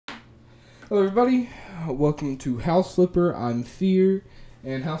Hello everybody, welcome to House Flipper. I'm Fear,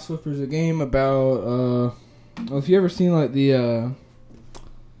 and House Flipper is a game about, well, if you ever seen like the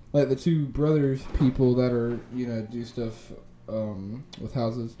two brothers people that are, do stuff, with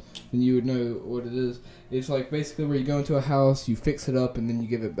houses, then you would know what it is. It's like basically where you go into a house, you fix it up, and then you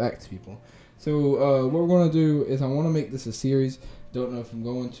give it back to people. So, what we're going to do is I want to make this a series. Don't know if I'm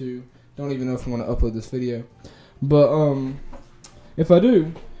going to, don't even know if I'm going to upload this video, but, if I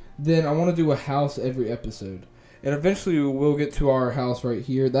do, then I want to do a house every episode. And eventually we'll get to our house right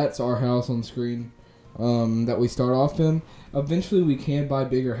here. That's our house on screen that we start off in. Eventually we can buy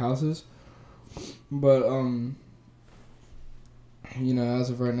bigger houses. But, as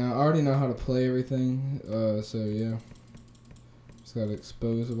of right now, I already know how to play everything. So, yeah. Just got to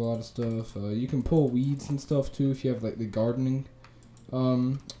expose a lot of stuff. You can pull weeds and stuff, too, if you have, like, the gardening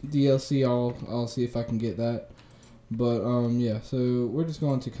DLC. I'll see if I can get that. But, yeah, so we're just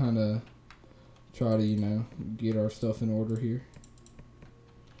going to kind of try to, get our stuff in order here.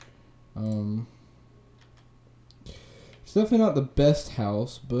 It's definitely not the best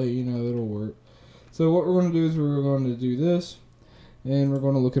house, but, it'll work. So what we're going to do is we're going to do this, and we're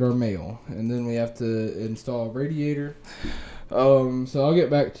going to look at our mail. And then we have to install a radiator. So I'll get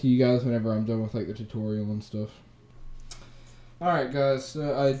back to you guys whenever I'm done with, like, the tutorial and stuff. Alright guys,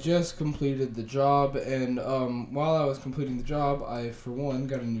 so I just completed the job, and while I was completing the job, I, for one,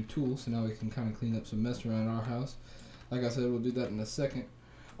 got a new tool, so now we can kind of clean up some mess around our house. Like I said, we'll do that in a second.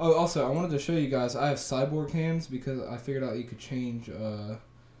 Oh, also, I wanted to show you guys, I have cyborg hands, because I figured out you could change,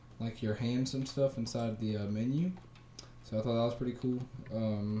 like, your hands and stuff inside the menu. So I thought that was pretty cool.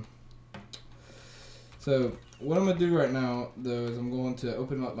 So, what I'm going to do right now, though, is I'm going to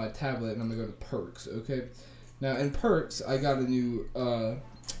open up my tablet, and I'm going to go to perks, okay? Now in perks, I got a new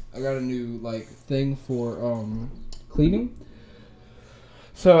like thing for cleaning.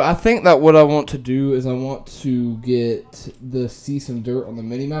 So I think that what I want to do is I want to get the see some dirt on the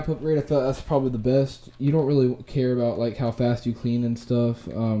mini map upgrade. I thought that's probably the best. You don't really care about like how fast you clean and stuff.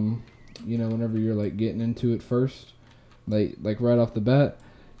 Whenever you're like getting into it first, like right off the bat,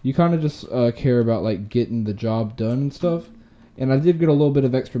 you kind of just care about like getting the job done and stuff. And I did get a little bit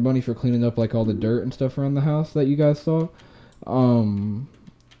of extra money for cleaning up like all the dirt and stuff around the house that you guys saw. So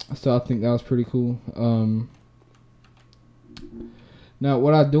I think that was pretty cool. Now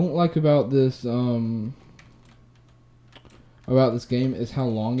what I don't like about this game is how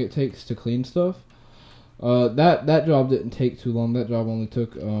long it takes to clean stuff. That job didn't take too long. That job only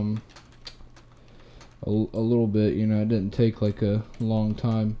took a little bit, it didn't take like a long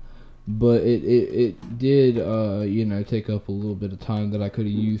time. But it did, take up a little bit of time that I could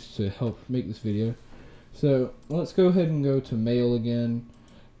have used to help make this video. So, let's go ahead and go to mail again.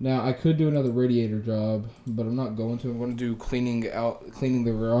 Now, I could do another radiator job, but I'm not going to. I'm going to do cleaning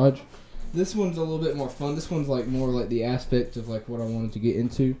the garage. This one's a little bit more fun. This one's like more like the aspect of like what I wanted to get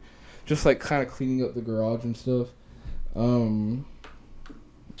into. Just like kind of cleaning up the garage and stuff. I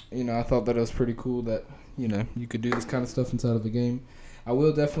thought that it was pretty cool that, you could do this kind of stuff inside of a game. I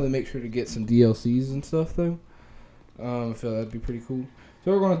will definitely make sure to get some DLCs and stuff, though. I feel that'd be pretty cool. So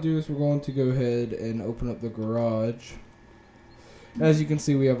what we're going to do is we're going to go ahead and open up the garage. As you can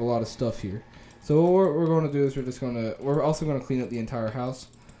see, we have a lot of stuff here. So what we're going to do is we're also going to clean up the entire house.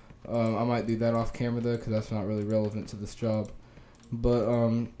 I might do that off camera, though, because that's not really relevant to this job. But,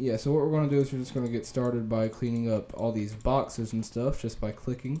 yeah, so what we're going to do is we're just going to get started by cleaning up all these boxes and stuff just by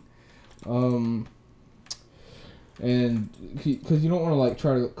clicking. And because you don't want to like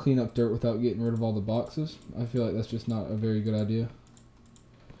try to clean up dirt without getting rid of all the boxes. I feel like that's just not a very good idea.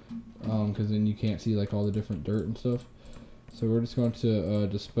 Because then you can't see like all the different dirt and stuff. So we're just going to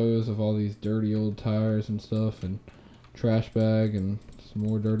dispose of all these dirty old tires and stuff, and trash bag and some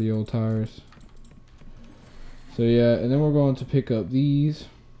more dirty old tires. So yeah, and then we're going to pick up these,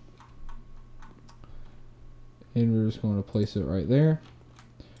 and we're just going to place it right there.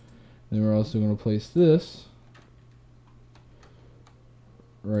 Then we're also going to place this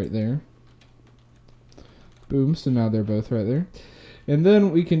right there. Boom, so now they're both right there. And then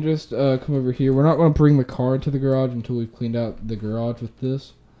we can just come over here. We're not going to bring the car to the garage until we've cleaned out the garage with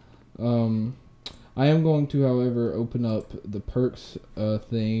this. I am going to, however, open up the perks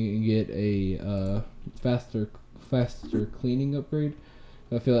thing and get a faster cleaning upgrade.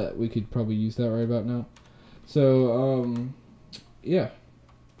 I feel like we could probably use that right about now. So, yeah.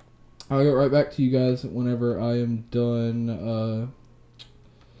 I'll get right back to you guys whenever I am done.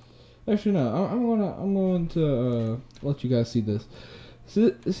 Actually, no. I'm going to let you guys see this.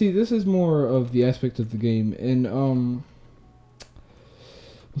 So, see, this is more of the aspect of the game, and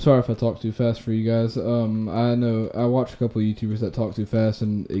I'm sorry if I talk too fast for you guys. I know I watch a couple of YouTubers that talk too fast,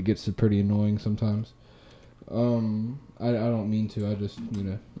 and it gets pretty annoying sometimes. I don't mean to. I just, you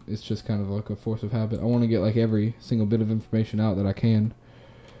know, it's just kind of like a force of habit. I want to get like every single bit of information out that I can.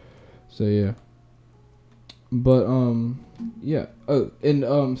 So yeah. But yeah. Oh,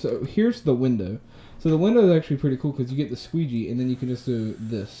 and so here's the window. So the window is actually pretty cool because you get the squeegee, and then you can just do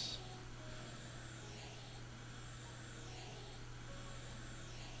this.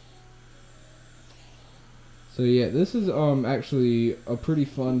 So yeah, this is actually a pretty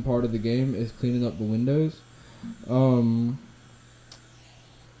fun part of the game, is cleaning up the windows.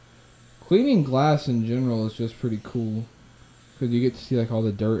 Cleaning glass in general is just pretty cool because you get to see like all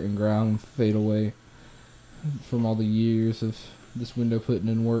the dirt and ground fade away from all the years of this window putting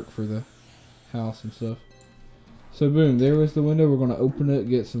in work for the house and stuff. So boom, there was the window. We're going to open it,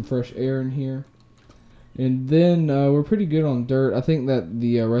 get some fresh air in here. And then we're pretty good on dirt. I think that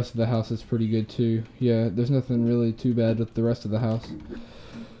the rest of the house is pretty good too. Yeah, there's nothing really too bad with the rest of the house.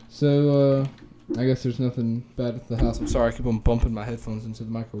 So I guess there's nothing bad with the house. I'm sorry, I keep on bumping my headphones into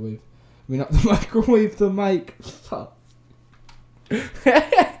the microwave. I mean, not the microwave, the mic. Fuck.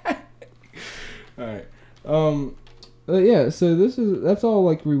 Alright. Yeah, so that's all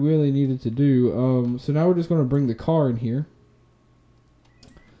like we really needed to do. So now we're just going to bring the car in here.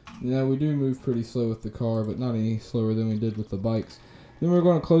 Yeah, we do move pretty slow with the car, but not any slower than we did with the bikes. Then we're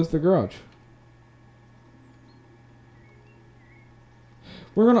going to close the garage.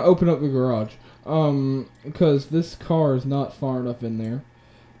 We're going to open up the garage. Because this car is not far enough in there.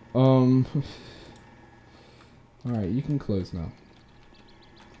 Alright, you can close now.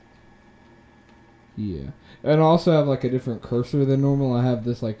 Yeah. And I also have like a different cursor than normal. I have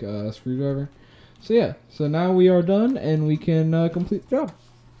this like screwdriver. So yeah, so now we are done and we can complete the job.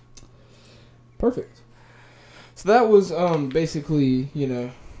 Perfect. So that was basically, you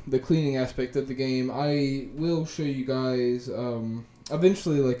know, the cleaning aspect of the game. I will show you guys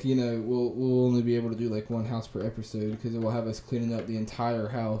eventually, like, you know, we'll only be able to do like one house per episode because it will have us cleaning up the entire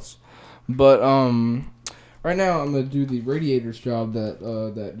house. But right now I'm gonna do the radiators job that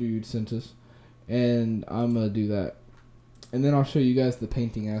that dude sent us, and I'm gonna do that, and then I'll show you guys the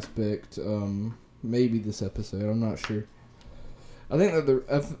painting aspect. Maybe this episode, I'm not sure. I think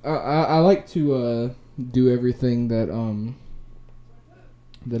that I like to do everything that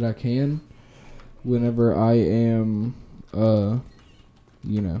that I can whenever I am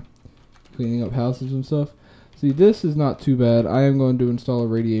you know, cleaning up houses and stuff. See, this is not too bad. I am going to install a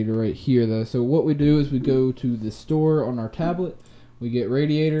radiator right here though. So what we do is we go to the store on our tablet, we get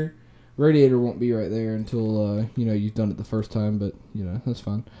radiator. Radiator won't be right there until you know, you've done it the first time, but you know, that's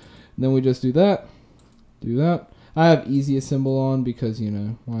fine. And then we just do that. I have easy assemble on because, you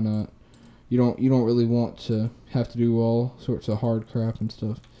know, why not? You don't really want to have to do all sorts of hard crap and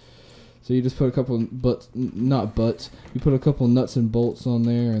stuff. So you just put a couple you put a couple nuts and bolts on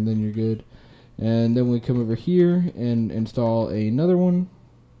there, and then you're good. And then we come over here and install another one.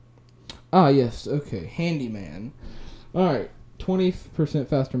 Ah, yes, okay, handyman. Alright, 20%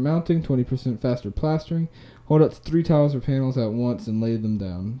 faster mounting, 20% faster plastering. Hold up to 3 tiles or panels at once and lay them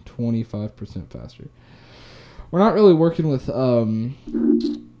down. 25% faster. We're not really working with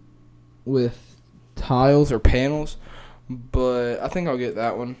tiles or panels, but I think I'll get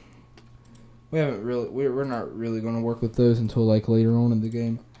that one. We're not really going to work with those until like later on in the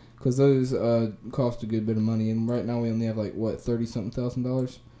game, because those cost a good bit of money, and right now we only have like what, $30-something thousand.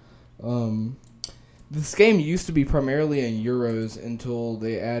 This game used to be primarily in euros until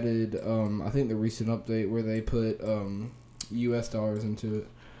they added I think the recent update where they put US dollars into it,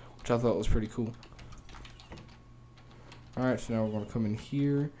 which I thought was pretty cool. Alright, so now we're going to come in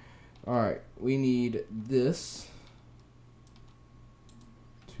here. Alright, we need this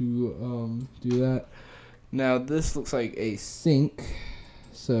to do that. Now this looks like a sink,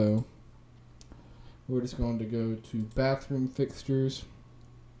 so we're just going to go to bathroom fixtures.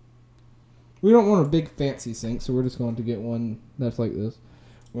 We don't want a big fancy sink, so we're just going to get one that's like this.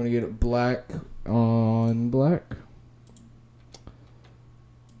 We're going to get it black on black.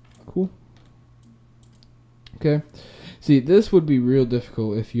 Cool. Okay. See, this would be real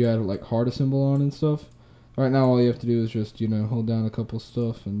difficult if you had like hard assemble on and stuff. Right now, all you have to do is just, you know, hold down a couple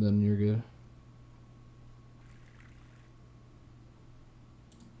stuff and then you're good.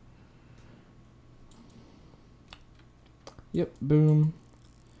 Yep, boom.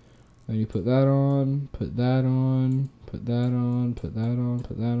 Then you put that on, put that on, put that on, put that on,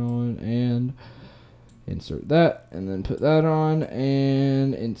 put that on, and insert that, and then put that on,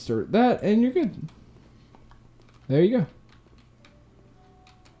 and insert that, and you're good. There you go.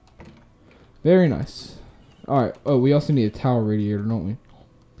 Very nice. Alright, oh, we also need a tower radiator, don't we?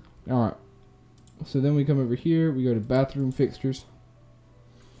 Alright. So then we come over here, we go to bathroom fixtures.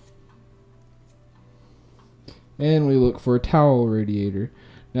 And we look for a towel radiator.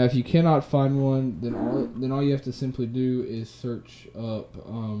 Now if you cannot find one, then all you have to simply do is search up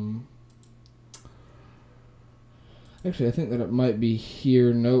actually I think that it might be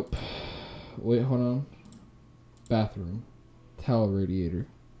here. Nope. Wait, hold on. Bathroom. Towel radiator.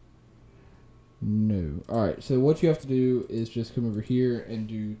 No. Alright, so what you have to do is just come over here and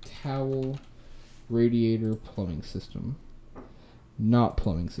do towel radiator plumbing system. Not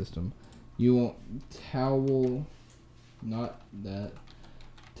plumbing system. You want towel, not that.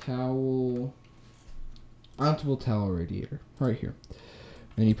 Towel, ontable towel radiator. Right here.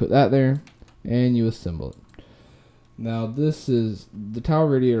 And you put that there, and you assemble it. Now this is, the towel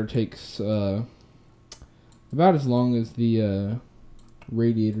radiator takes about as long as the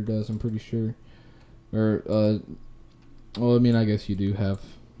radiator does, I'm pretty sure. Or, well, I mean, I guess you do have,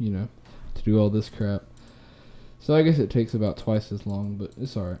 you know, to do all this crap. So I guess it takes about twice as long, but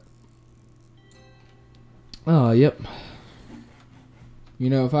it's alright. Yep. You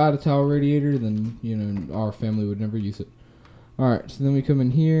know, if I had a towel radiator, then, you know, our family would never use it. Alright, so then we come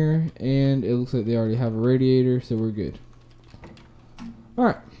in here, and it looks like they already have a radiator, so we're good.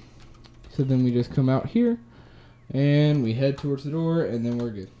 Alright. So then we just come out here, and we head towards the door, and then we're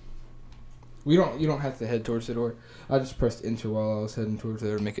good. You don't have to head towards the door. I just pressed enter while I was heading towards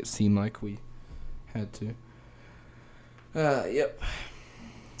there to make it seem like we had to. Yep.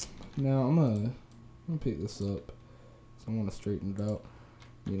 Now I'm gonna pick this up. So I want to straighten it out.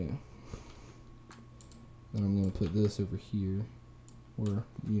 You know. Then I'm gonna put this over here, where,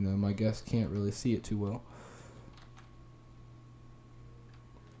 you know, my guests can't really see it too well.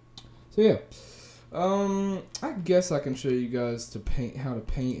 So yeah. I guess I can show you guys how to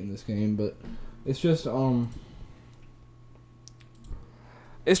paint in this game, but it's just a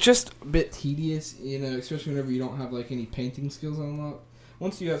bit tedious, you know, especially whenever you don't have like any painting skills unlocked.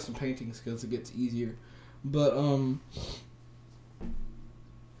 Once you have some painting skills, it gets easier. But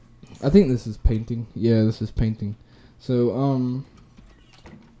I think this is painting. Yeah, this is painting. So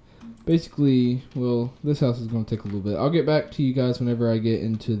basically, well, this house is going to take a little bit. I'll get back to you guys whenever I get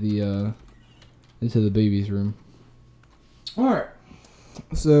into the baby's room. Alright,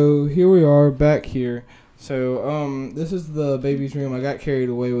 so here we are back here. So this is the baby's room. I got carried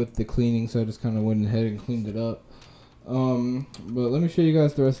away with the cleaning, so I just kind of went ahead and cleaned it up. But let me show you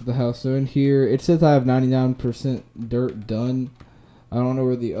guys the rest of the house. So in here, it says I have 99% dirt done. I don't know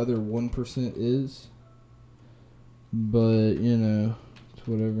where the other 1% is, but you know, it's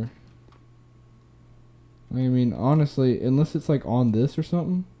whatever. I mean, honestly, unless it's like on this or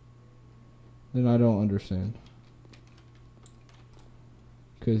something, then I don't understand.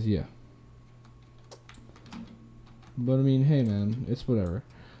 'Cause yeah. But I mean, hey man, it's whatever.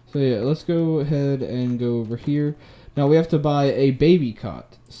 So yeah, let's go ahead and go over here. Now we have to buy a baby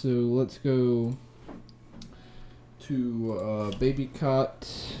cot. So let's go to baby cot.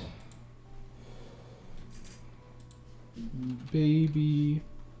 Baby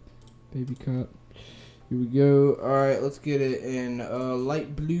cot. Here we go. Alright, let's get it in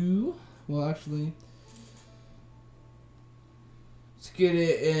light blue. Well, actually, let's get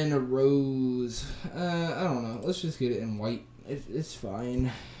it in a rose. I don't know. Let's just get it in white. It's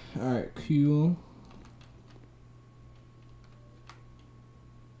fine. Alright, cool.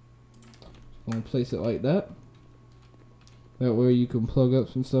 I'm going to place it like that. That way you can plug up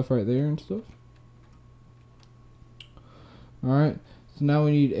some stuff right there and stuff. Alright, so now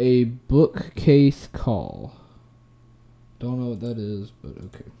we need a bookcase call. Don't know what that is, but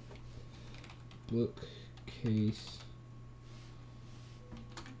okay. Bookcase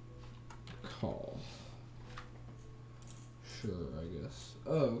call. Sure, I guess.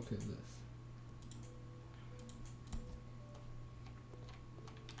 Oh, okay, this.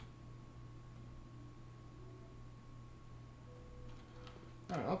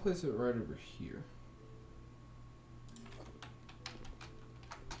 Alright, I'll place it right over here.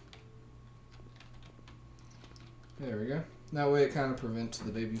 There we go. That way it kind of prevents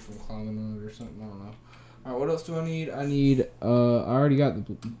the baby from climbing on it or something. I don't know. Alright, what else do I need? I already got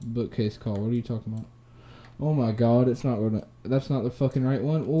the bookcase call. What are you talking about? Oh my god, it's not gonna... That's not the fucking right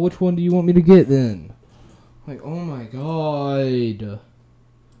one? Well, which one do you want me to get then? Like, oh my god.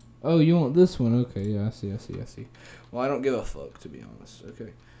 Oh, you want this one? Okay, yeah, I see. Well, I don't give a fuck, to be honest.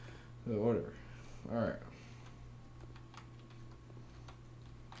 Okay. So, whatever. Alright.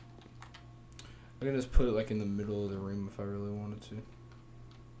 I can just put it like in the middle of the room if I really wanted to.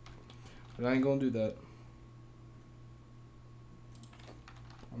 But I ain't gonna do that.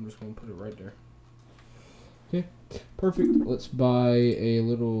 I'm just gonna put it right there. Okay, perfect. Let's buy a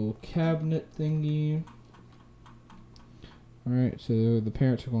little cabinet thingy. Alright, so the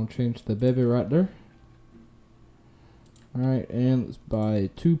parents are going to change the baby right there. Alright, and let's buy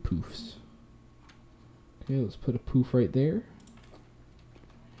 2 poofs. Okay, let's put a poof right there.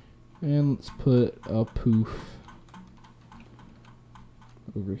 And let's put a poof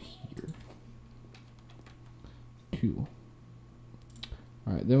over here. 2.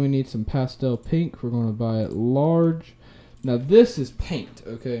 Alright, then we need some pastel pink. We're going to buy it large. Now this is paint,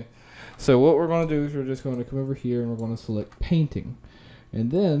 okay? So what we're going to do is we're just going to come over here and we're going to select painting. And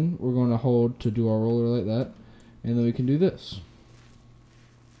then we're going to hold to do our roller like that. And then we can do this.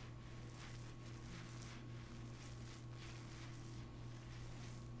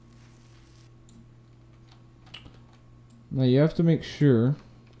 Now you have to make sure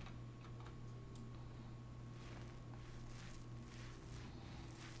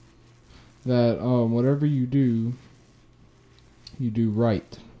that whatever you do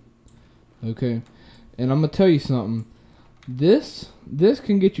right. Okay, and I'm gonna tell you something. This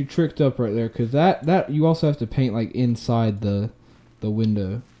can get you tricked up right there, because that you also have to paint like inside the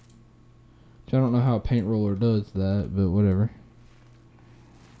window. Which I don't know how a paint roller does that, but whatever.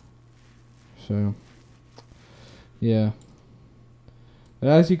 So yeah. But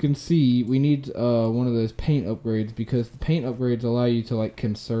as you can see, we need one of those paint upgrades, because the paint upgrades allow you to like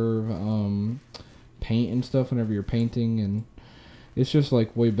conserve paint and stuff whenever you're painting, and it's just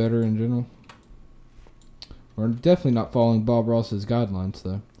like way better in general. We're definitely not following Bob Ross's guidelines,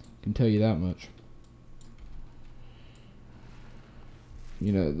 though. I can tell you that much.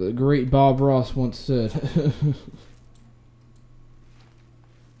 You know, the great Bob Ross once said.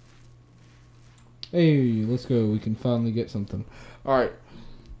 Hey, let's go. We can finally get something. Alright.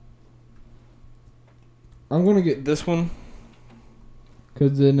 I'm going to get this one,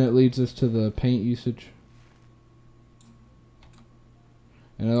 because then it leads us to the paint usage.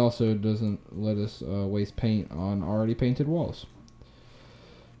 And it also doesn't let us waste paint on already painted walls.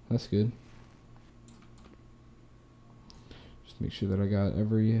 That's good. Just make sure that I got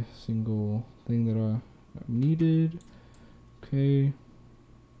every single thing that I needed. Okay.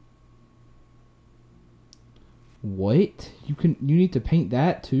 What? You need to paint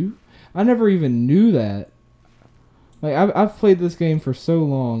that too? I never even knew that. Like I've played this game for so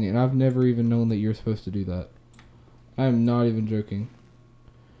long and I've never even known that you're supposed to do that. I am not even joking.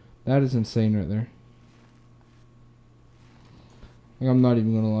 That is insane right there. Like, I'm not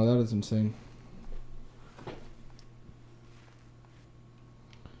even gonna lie, that is insane.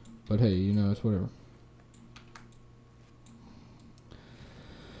 But hey, you know, it's whatever.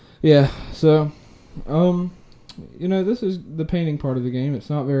 Yeah, so you know, this is the painting part of the game.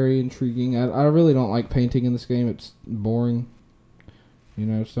 It's not very intriguing. I really don't like painting in this game. It's boring. You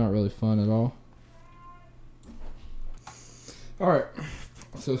know, it's not really fun at all. Alright.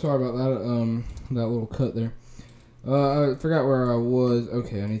 So sorry about that, that little cut there. I forgot where I was.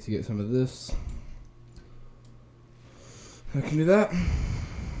 Okay, I need to get some of this. I can do that.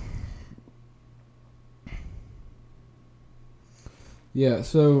 Yeah,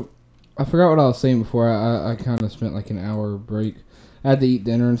 so I forgot what I was saying before. I kind of spent like an hour break. I had to eat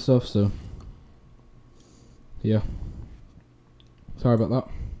dinner and stuff, so yeah. Sorry about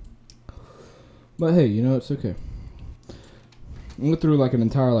that. But hey, you know, it's okay. I went through like an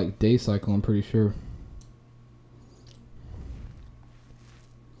entire like day cycle, I'm pretty sure.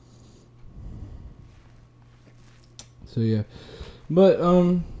 So yeah. But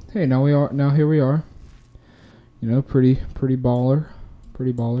hey, now here we are. You know, pretty baller.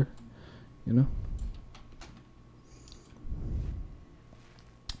 Pretty baller. You know.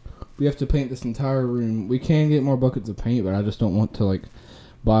 We have to paint this entire room. We can get more buckets of paint, but I just don't want to like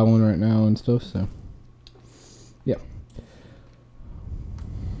buy one right now and stuff, so yeah.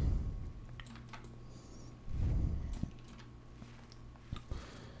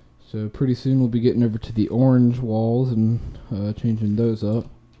 So pretty soon we'll be getting over to the orange walls and changing those up.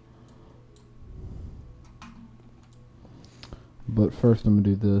 But first I'm going to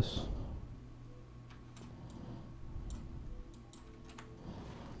do this.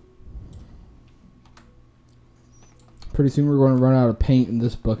 Pretty soon we're going to run out of paint in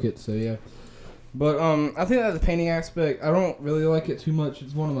this bucket, so yeah. But I think that the painting aspect, I don't really like it too much.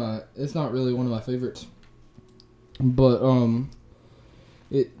 It's not really one of my favorites. But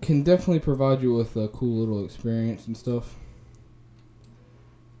it can definitely provide you with a cool little experience and stuff.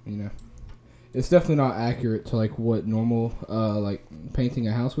 You know, it's definitely not accurate to like what normal like painting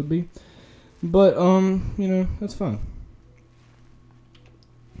a house would be, but you know, that's fun.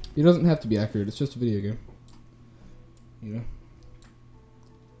 It doesn't have to be accurate. It's just a video game. You know.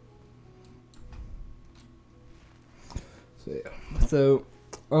 So,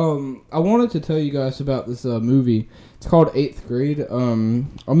 I wanted to tell you guys about this movie. It's called 8th Grade.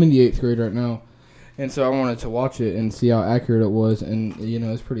 I'm in the 8th grade right now, and so I wanted to watch it and see how accurate it was, and you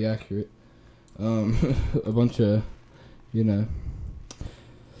know, it's pretty accurate. A bunch of, you know,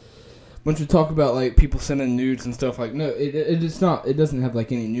 bunch of talk about like people sending nudes and stuff. Like, no, it's not. It doesn't have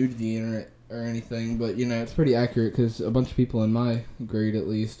like any nudity in it or anything, but you know, it's pretty accurate because a bunch of people in my grade, at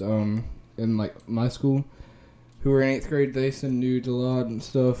least, in like my school, who were in 8th grade, they send nudes a lot and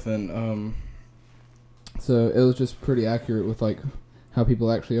stuff, and so it was just pretty accurate with like how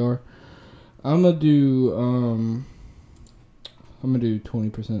people actually are. I'm gonna do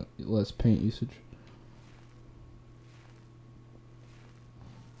 20% less paint usage.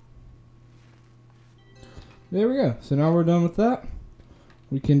 There we go. So now we're done with that.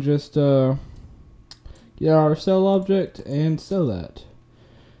 We can just get our cell object and sell that.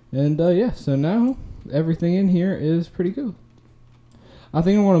 And yeah, so now everything in here is pretty good. I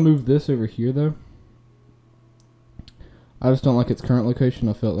think I want to move this over here though. I just don't like its current location.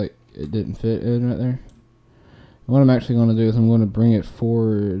 I felt like it didn't fit in right there. What I'm actually going to do is I'm going to bring it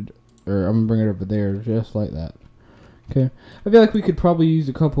forward, or I'm going to bring it over there, just like that. Okay. I feel like we could probably use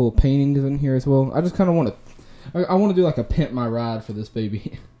a couple of paintings in here as well. I just kind of want to, I want to do like a pimp my ride for this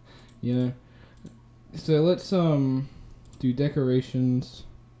baby, you know. So let's do decorations.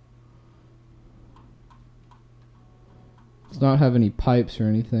 Let's not have any pipes or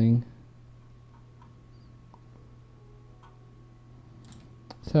anything.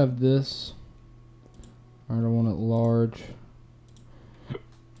 Let's have this. I don't want it large.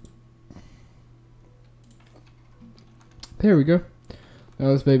 There we go.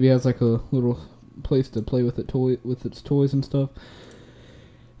 Now this baby has like a little place to play with its toys and stuff.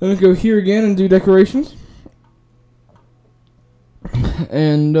 Then we go here again and do decorations.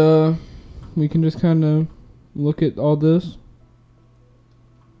 And we can just kind of look at all this.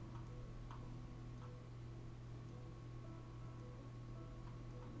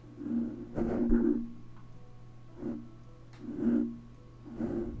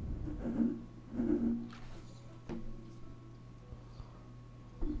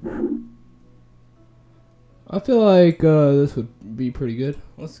 I feel like this would be pretty good.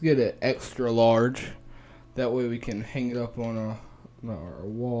 Let's get it extra large. That way we can hang it up on our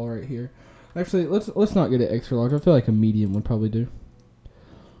wall right here. Actually, let's not get it extra large. I feel like a medium would probably do.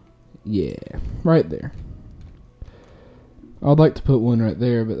 Yeah, right there. I'd like to put one right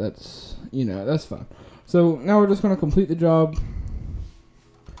there, but that's, you know, that's fine. So now we're just going to complete the job.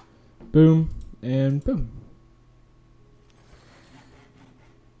 Boom and boom.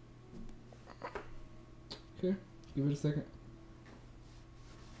 Okay, give it a second.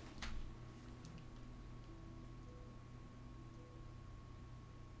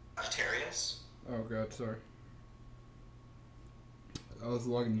 Oh god, sorry. I was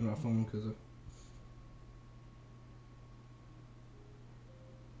logging into my phone because of...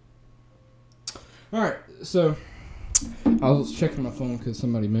 Alright, so I was checking my phone because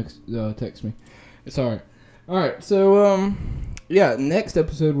somebody texted me. It's alright. Alright, so yeah, next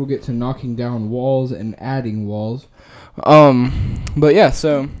episode we'll get to knocking down walls and adding walls. But yeah,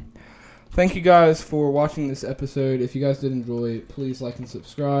 so thank you guys for watching this episode. If you guys did enjoy, please like and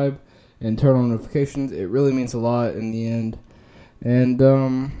subscribe and turn on notifications. It really means a lot in the end.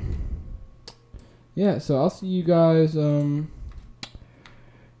 And yeah, so I'll see you guys in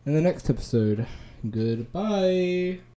the next episode. Goodbye.